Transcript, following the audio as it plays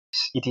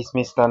It is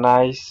Mr.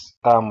 Nice.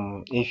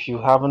 If you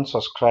haven't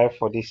subscribed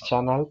for this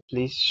channel,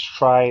 please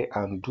try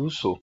and do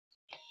so.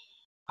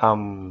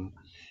 Um,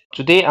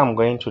 Today I'm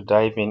going to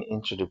dive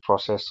into the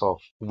process of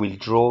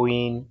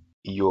withdrawing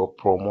your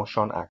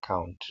promotion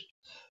account.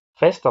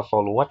 First of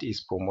all, what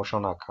is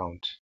promotion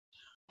account?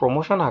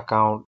 Promotion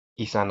account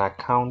is an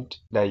account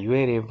that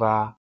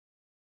wherever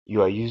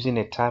you are using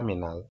a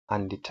terminal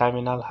and the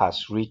terminal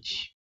has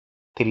reached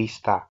 3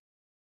 star,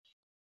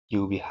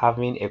 you'll be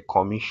having a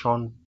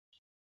commission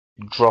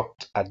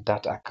dropped at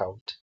that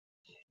account.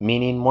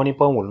 Meaning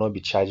Moniepoint will not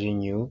be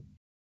charging you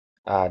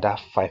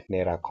that 5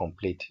 naira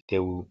complete.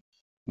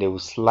 They will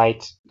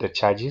slide the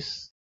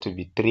charges to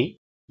be 3.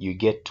 You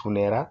get 2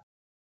 naira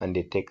and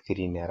they take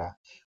 3 naira.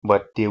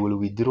 But they will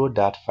withdraw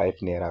that 5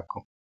 naira.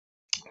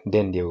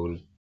 Then they will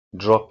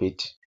drop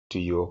it to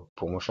your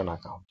promotion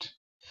account.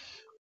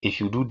 If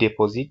you do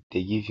deposit,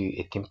 they give you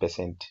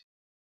 18%.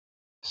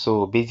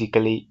 So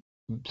basically,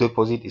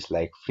 deposit is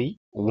like free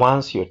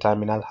once your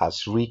terminal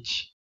has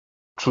reached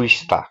 3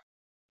 star.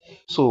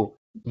 So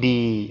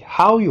the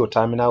how your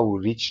terminal will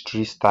reach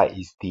 3 star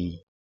is the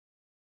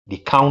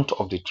count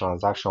of the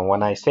transaction.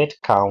 When I said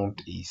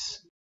count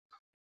is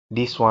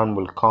this one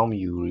will come,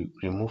 you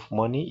remove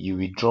money, you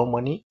withdraw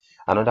money,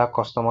 another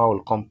customer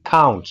will come.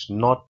 Count,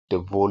 not the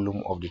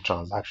volume of the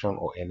transaction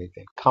or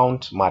anything.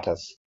 Count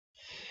matters.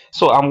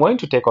 So I'm going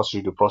to take us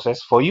through the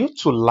process for you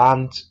to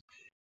land.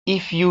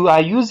 If you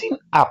are using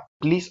app,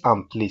 please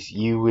and please,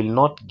 you will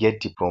not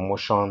get the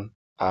promotion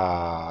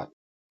tab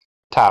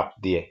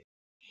there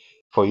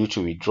for you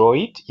to withdraw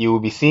it. You will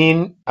be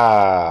seeing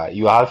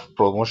you have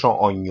promotion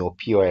on your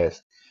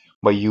POS,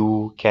 but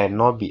you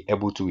cannot be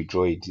able to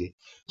withdraw it.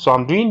 So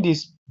I'm doing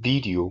this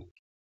video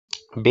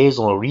based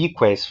on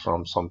requests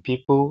from some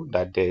people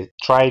that they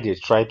tried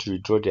to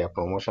withdraw their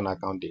promotion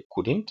account, they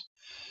couldn't.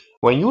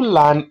 When you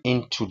land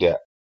into the,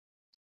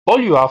 all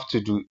you have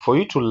to do for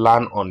you to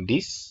land on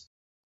this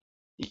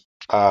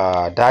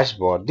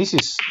dashboard, this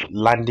is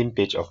landing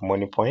page of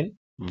Moniepoint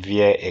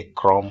via a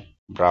Chrome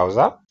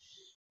browser.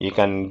 You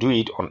can do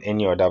it on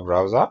any other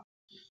browser.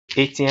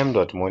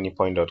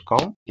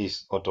 atm.moniepoint.com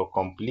is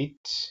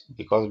autocomplete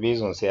because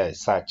based on say I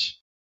search,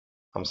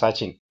 I'm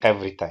searching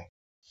every time.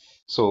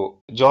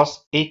 So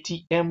just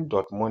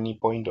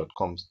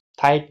atm.moniepoint.com,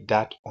 type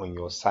that on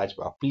your search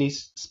bar.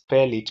 Please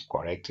spell it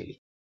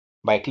correctly.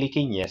 By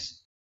clicking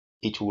yes,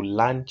 it will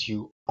land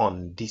you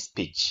on this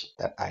page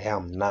that I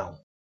am now.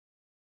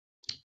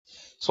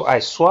 So I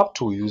swap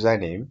to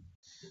username.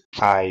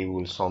 I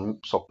will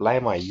supply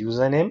my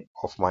username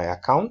of my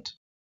account,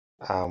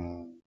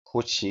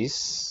 which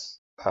is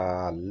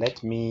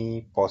let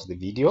me pause the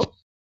video.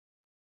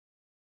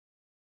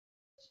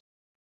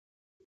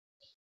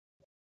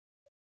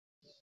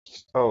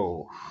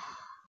 Oh,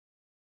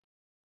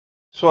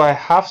 so I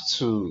have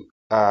to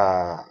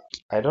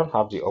I don't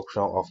have the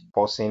option of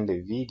pausing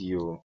the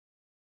video,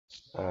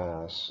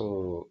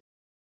 so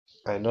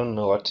I don't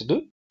know what to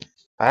do.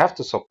 I have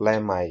to supply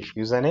my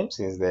username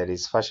since there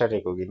is facial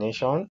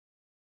recognition.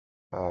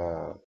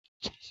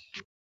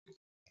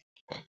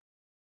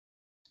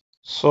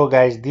 So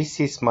guys, this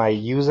is my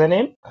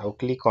username. I'll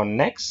click on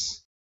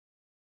next,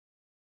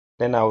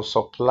 then I'll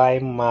supply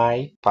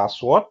my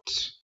password.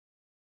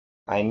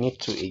 I need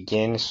to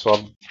again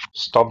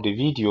stop the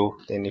video.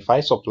 Then if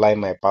I supply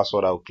my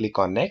password, I'll click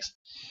on next.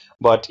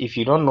 But if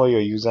you don't know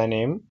your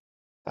username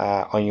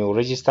on your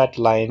registered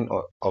line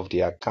of the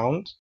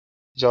account,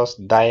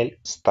 just dial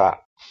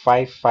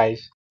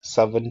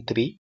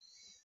 *5573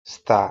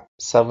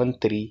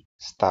 *73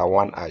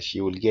 *1#.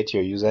 You will get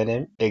your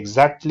username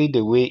exactly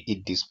the way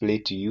it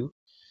displayed to you.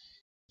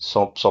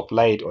 So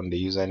supply it on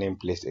the username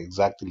place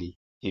exactly.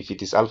 If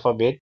it is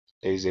alphabet,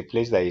 there is a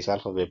place that is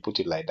alphabet, put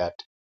it like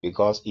that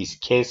because it's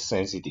case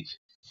sensitive.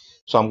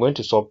 So I'm going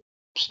to stop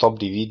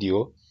the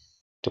video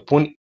to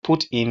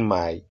put in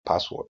my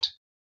password.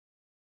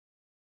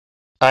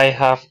 I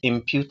have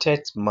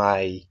imputed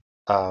my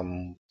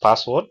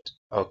password.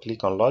 I'll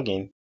click on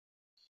login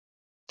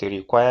to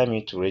require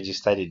me to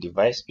register the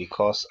device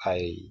because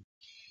I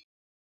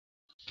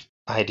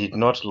did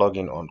not log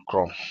in on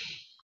Chrome.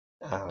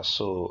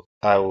 So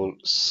I will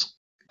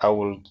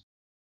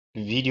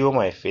video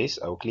my face.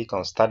 I will click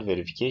on start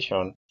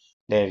verification,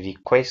 then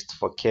request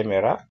for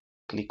camera.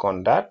 Click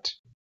on that.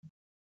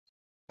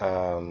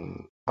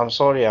 I'm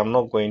sorry, I'm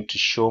not going to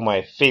show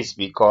my face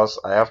because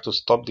I have to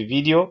stop the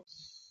video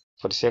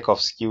for the sake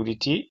of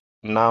security.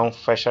 Now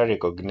facial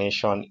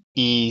recognition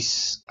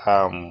is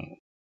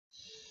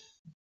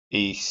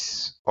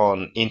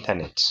on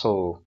internet,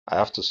 so I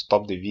have to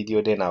stop the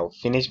video, then I'll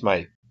finish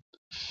my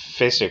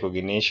face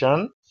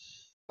recognition.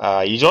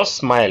 You just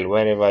smile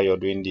whenever you're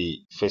doing the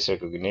face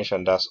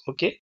recognition, that's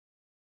okay.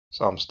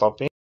 So I'm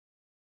stopping.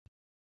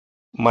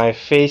 My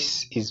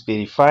face is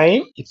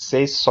verifying. It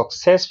says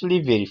successfully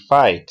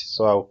verified,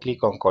 so I'll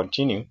click on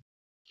continue.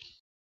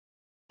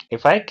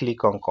 If I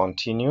click on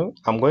continue,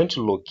 I'm going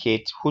to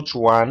locate which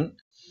one.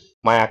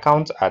 My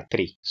accounts are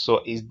 3,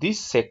 so is this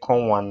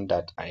second one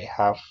that I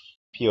have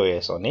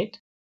POS on it.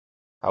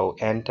 I will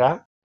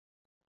enter.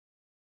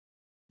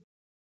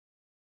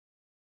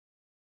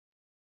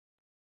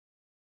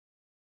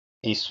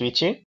 is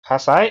switching.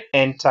 As I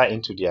enter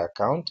into the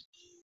account,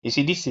 you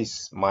see this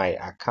is my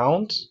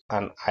account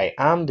and I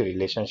am the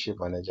relationship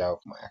manager of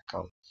my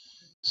account.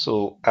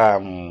 So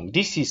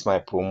this is my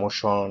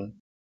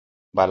promotion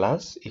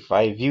balance. If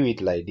I view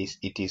it like this,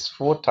 it is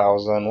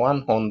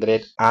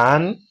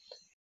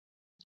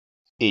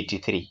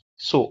 4,183.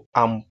 So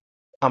I'm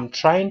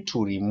trying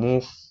to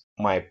remove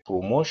my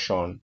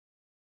promotion,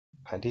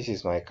 and this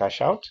is my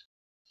cash out.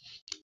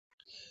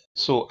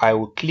 So I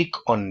will click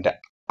on the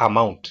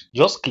amount.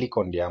 Just click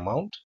on the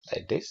amount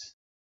like this.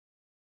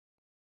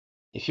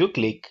 If you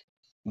click,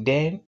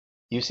 then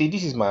you see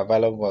this is my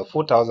available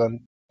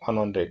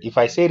 4,100. If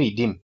I say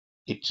redeem,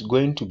 it's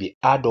going to be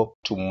add up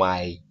to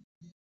my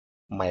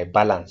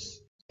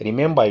balance.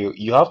 Remember,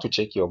 you have to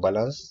check your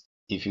balance.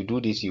 If you do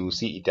this, you will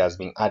see it has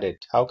been added.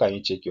 How can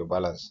you check your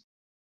balance?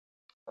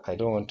 I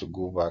don't want to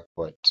go back,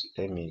 but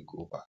let me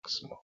go back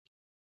small.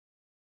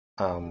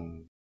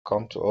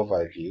 Come to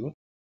overview.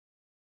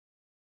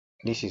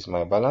 This is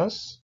my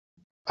balance.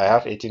 I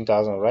have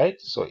 18,000, right?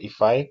 So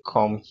if I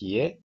come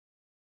here,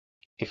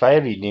 if I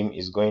redeem,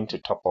 it's going to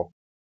top up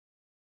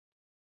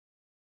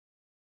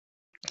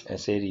and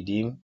say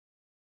redeem.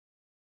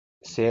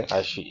 Say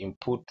I should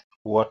input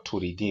what to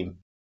redeem.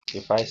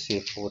 If I say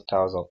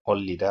 4,000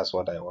 only, that's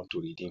what I want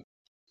to redeem.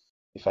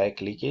 If I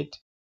click it,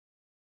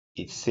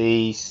 it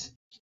says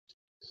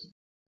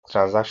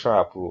transaction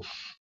approved.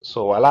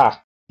 So voila,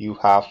 you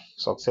have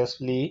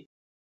successfully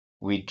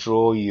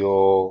withdraw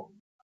your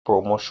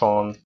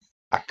promotion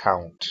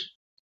account.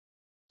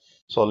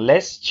 So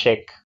let's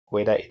check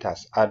whether it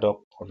has add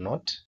up or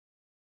not.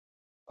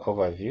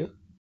 Overview.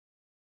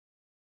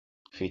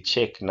 If you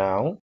check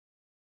now,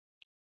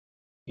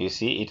 you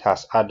see it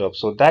has add up.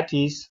 So that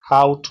is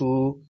how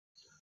to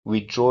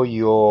withdraw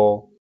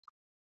your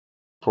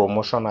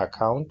promotion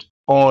account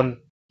on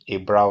a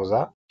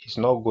browser.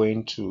 You're not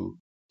going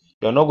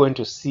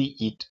to see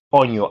it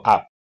on your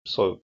app.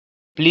 So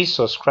please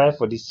subscribe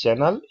for this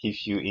channel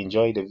if you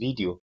enjoy the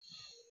video.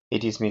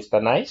 It is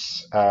Mr.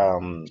 Nice.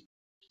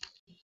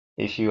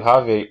 If you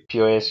have a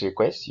POS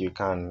request, you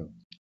can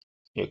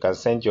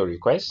send your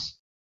request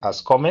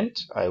as comment.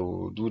 I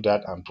will do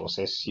that and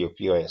process your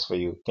POS for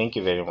you. Thank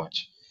you very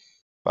much.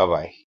 Bye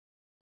bye.